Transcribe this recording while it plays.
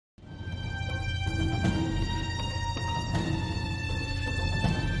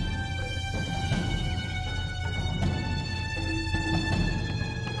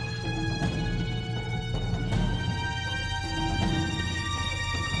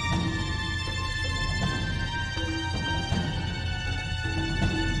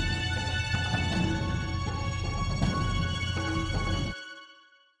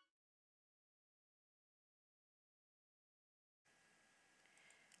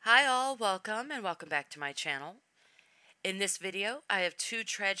Hi all, welcome and welcome back to my channel. In this video, I have two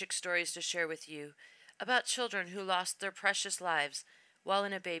tragic stories to share with you about children who lost their precious lives while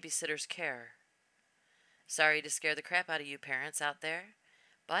in a babysitter's care. Sorry to scare the crap out of you parents out there,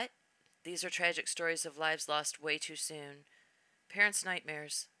 but these are tragic stories of lives lost way too soon, parents'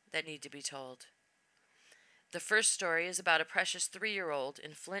 nightmares that need to be told. The first story is about a precious 3-year-old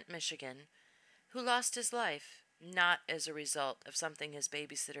in Flint, Michigan, who lost his life not as a result of something his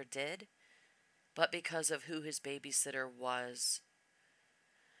babysitter did, but because of who his babysitter was.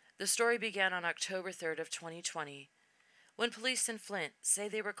 The story began on October 3rd of 2020, when police in Flint say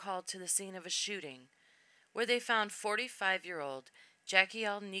they were called to the scene of a shooting where they found 45-year-old Jackie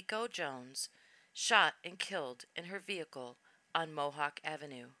L. Nico Jones shot and killed in her vehicle on Mohawk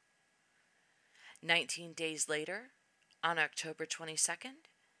Avenue. 19 days later, on October 22nd,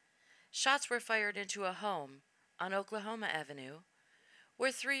 shots were fired into a home on Oklahoma Avenue where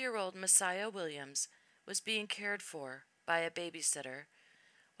 3-year-old Messiah Williams was being cared for by a babysitter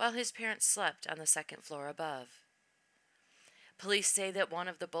while his parents slept on the second floor above. Police say that one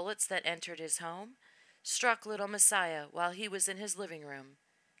of the bullets that entered his home struck little Messiah while he was in his living room,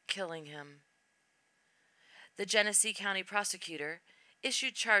 killing him. The Genesee County prosecutor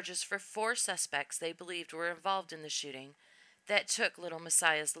issued charges for 4 suspects they believed were involved in the shooting that took little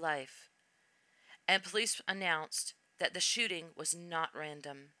Messiah's life, and police announced that the shooting was not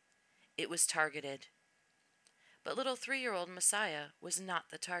random. It was targeted. But little 3-year-old Messiah was not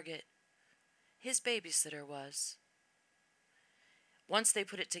the target. His babysitter was. Once they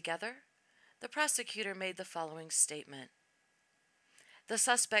put it together, the prosecutor made the following statement. The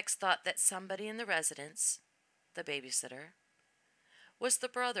suspects thought that somebody in the residence, the babysitter, was the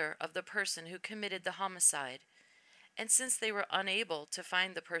brother of the person who committed the homicide, and since they were unable to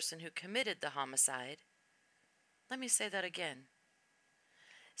find the person who committed the homicide, let me say that again.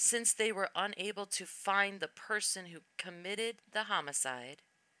 Since they were unable to find the person who committed the homicide,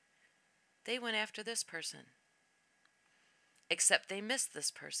 they went after this person. Except they missed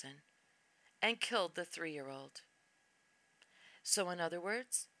this person and killed the 3-year-old. So in other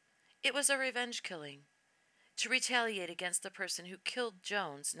words, it was a revenge killing to retaliate against the person who killed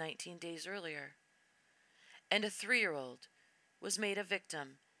Jones 19 days earlier. And a 3-year-old was made a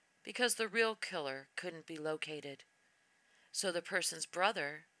victim because the real killer couldn't be located. So the person's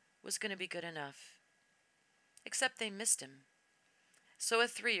brother was going to be good enough. Except they missed him. So a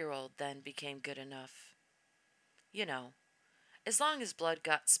 3-year-old then became good enough. You know, as long as blood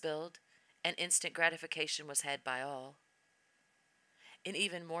got spilled and instant gratification was had by all. In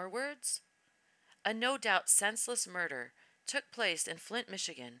even more words, a no-doubt senseless murder took place in Flint,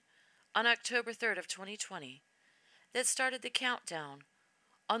 Michigan on October 3rd of 2020 that started the countdown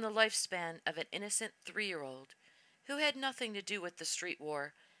on the lifespan of an innocent 3-year-old who had nothing to do with the street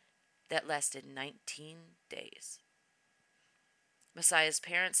war that lasted 19 days. Messiah's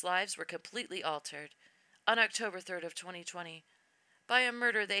parents' lives were completely altered on October 3rd of 2020 by a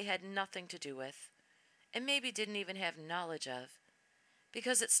murder they had nothing to do with and maybe didn't even have knowledge of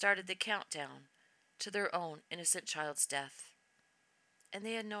because it started the countdown to their own innocent child's death. And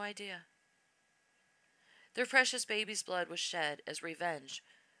they had no idea. Their precious baby's blood was shed as revenge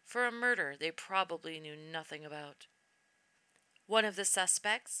for a murder they probably knew nothing about. One of the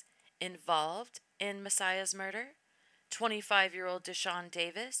suspects involved in Messiah's murder, 25-year-old Deshaun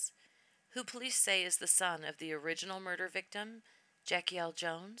Davis, who police say is the son of the original murder victim, Jackie L.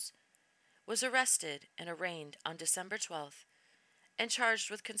 Jones, was arrested and arraigned on December 12th and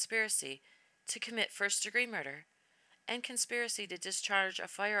charged with conspiracy to commit first-degree murder and conspiracy to discharge a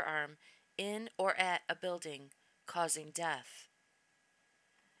firearm in or at a building, causing death.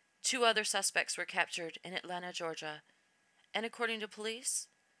 2 other suspects were captured in Atlanta, Georgia, and according to police,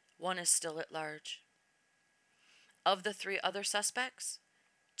 1 is still at large. Of the 3 other suspects,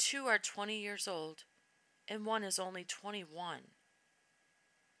 2 are 20 years old, and 1 is only 21.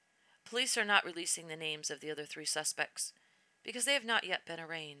 Police are not releasing the names of the other 3 suspects because they have not yet been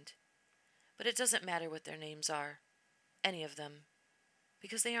arraigned. But it doesn't matter what their names are, any of them,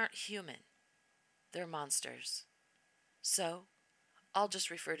 because they aren't human. They're monsters. So, I'll just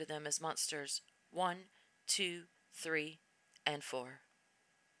refer to them as monsters 1, 2, 3, and 4.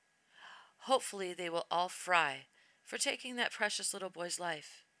 Hopefully they will all fry for taking that precious little boy's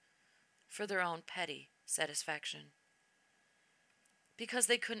life, for their own petty satisfaction. Because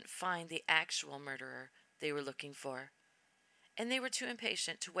they couldn't find the actual murderer they were looking for, and they were too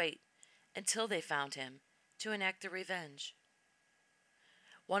impatient to wait until they found him to enact their revenge.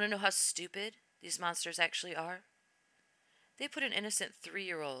 Want to know how stupid these monsters actually are? They put an innocent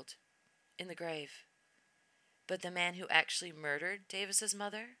 3-year-old in the grave, But the man who actually murdered Davis's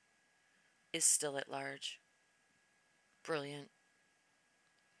mother is still at large. Brilliant.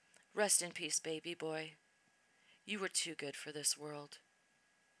 Rest in peace, baby boy. You were too good for this world.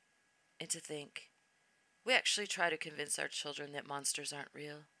 And to think, we actually try to convince our children that monsters aren't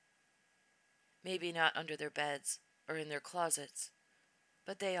real. Maybe not under their beds or in their closets,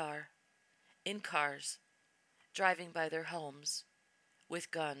 but they are, in cars, driving by their homes,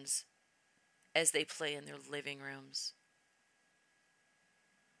 with guns, as they play in their living rooms.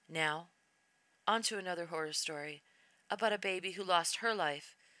 Now, on to another horror story about a baby who lost her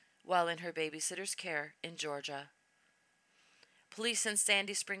life while in her babysitter's care in Georgia. Police in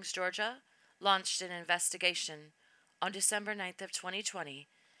Sandy Springs, Georgia, launched an investigation on December 9th of 2020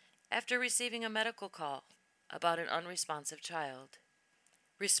 after receiving a medical call about an unresponsive child.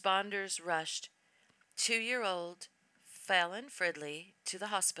 Responders rushed 2-year-old Fallon Fridley to the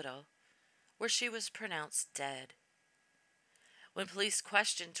hospital, where she was pronounced dead. When police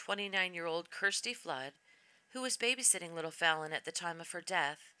questioned 29-year-old Kirsty Flood, who was babysitting little Fallon at the time of her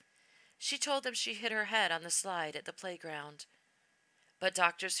death, she told them she hit her head on the slide at the playground. But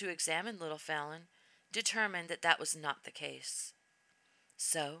doctors who examined little Fallon determined that that was not the case.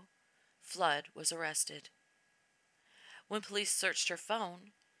 So, Flood was arrested. When police searched her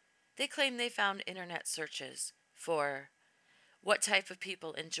phone, they claimed they found internet searches for what type of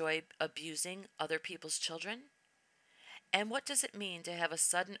people enjoy abusing other people's children, and what does it mean to have a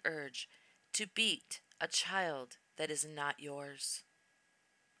sudden urge to beat a child that is not yours.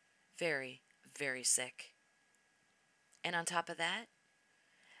 Very, very sick. And on top of that,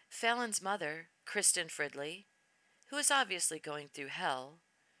 Fallon's mother, Kristen Fridley, who is obviously going through hell,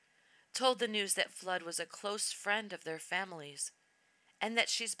 told the news that Flood was a close friend of their family's and that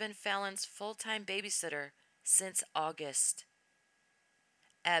she's been Fallon's full-time babysitter since August.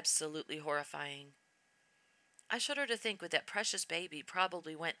 Absolutely horrifying. I shudder to think what that precious baby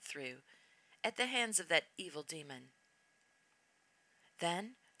probably went through at the hands of that evil demon.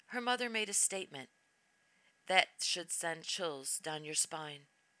 Then her mother made a statement that should send chills down your spine.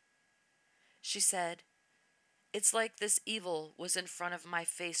 She said, "It's like this evil was in front of my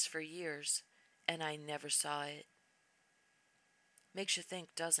face for years, and I never saw it." Makes you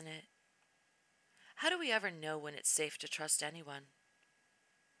think, doesn't it? How do we ever know when it's safe to trust anyone?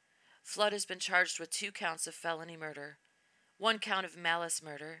 Flood has been charged with 2 counts of felony murder, 1 count of malice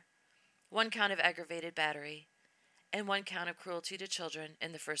murder, 1 count of aggravated battery, and 1 count of cruelty to children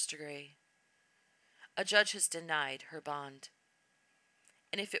in the 1st degree. A judge has denied her bond.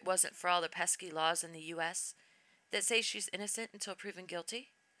 And if it wasn't for all the pesky laws in the U.S. that say she's innocent until proven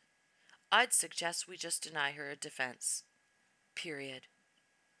guilty, I'd suggest we just deny her a defense. Period.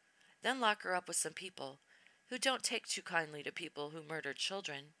 Then lock her up with some people who don't take too kindly to people who murder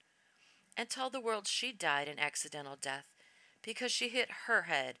children, and tell the world she died an accidental death because she hit her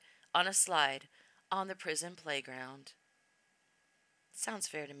head on a slide on the prison playground. Sounds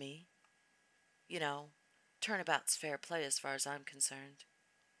fair to me. You know, turnabout's fair play as far as I'm concerned.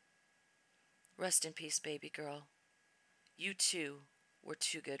 Rest in peace, baby girl. You too were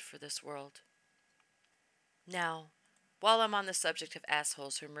too good for this world. Now, while I'm on the subject of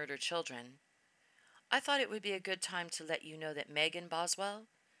assholes who murder children, I thought it would be a good time to let you know that Megan Boswell,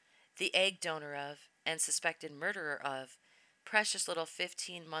 the egg donor of and suspected murderer of precious little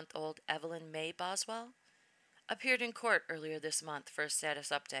 15-month-old Evelyn Mae Boswell, appeared in court earlier this month for a status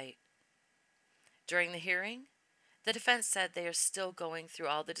update. During the hearing, the defense said they are still going through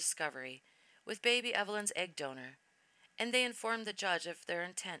all the discovery with baby Evelyn's egg donor, and they informed the judge of their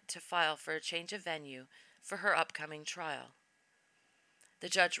intent to file for a change of venue for her upcoming trial. The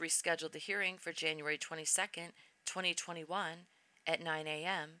judge rescheduled the hearing for January 22nd, 2021 at 9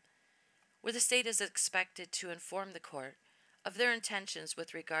 a.m., where the state is expected to inform the court of their intentions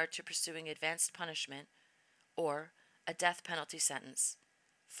with regard to pursuing advanced punishment or a death penalty sentence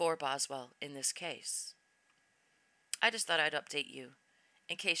for Boswell in this case. I just thought I'd update you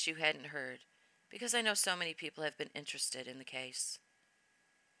in case you hadn't heard, because I know so many people have been interested in the case.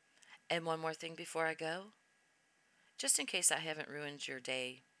 And one more thing before I go, just in case I haven't ruined your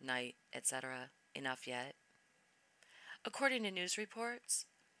day, night, etc. enough yet. According to news reports,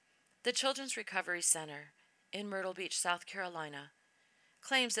 the Children's Recovery Center in Myrtle Beach, South Carolina,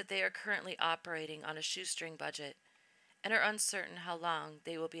 claims that they are currently operating on a shoestring budget and are uncertain how long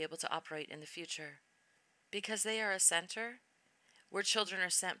they will be able to operate in the future, because they are a center where children are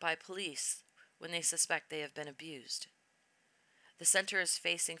sent by police when they suspect they have been abused. The center is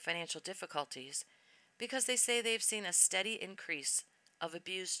facing financial difficulties because they say they've seen a steady increase of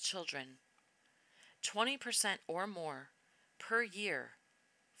abused children, 20% or more per year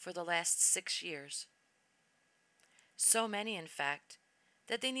for the last 6 years. So many, in fact,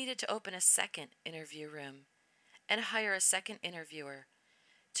 that they needed to open a second interview room and hire a second interviewer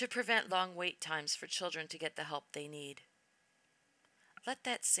to prevent long wait times for children to get the help they need. Let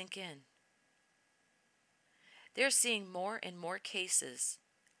that sink in. They're seeing more and more cases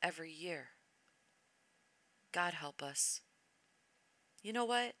every year. God help us. You know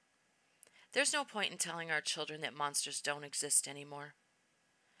what? There's no point in telling our children that monsters don't exist anymore.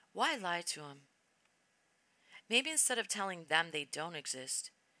 Why lie to them? Maybe instead of telling them they don't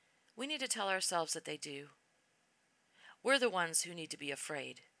exist, we need to tell ourselves that they do. We're the ones who need to be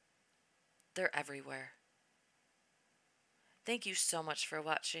afraid. They're everywhere. Thank you so much for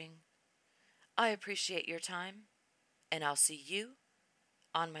watching. I appreciate your time, and I'll see you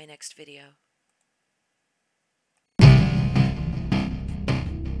on my next video.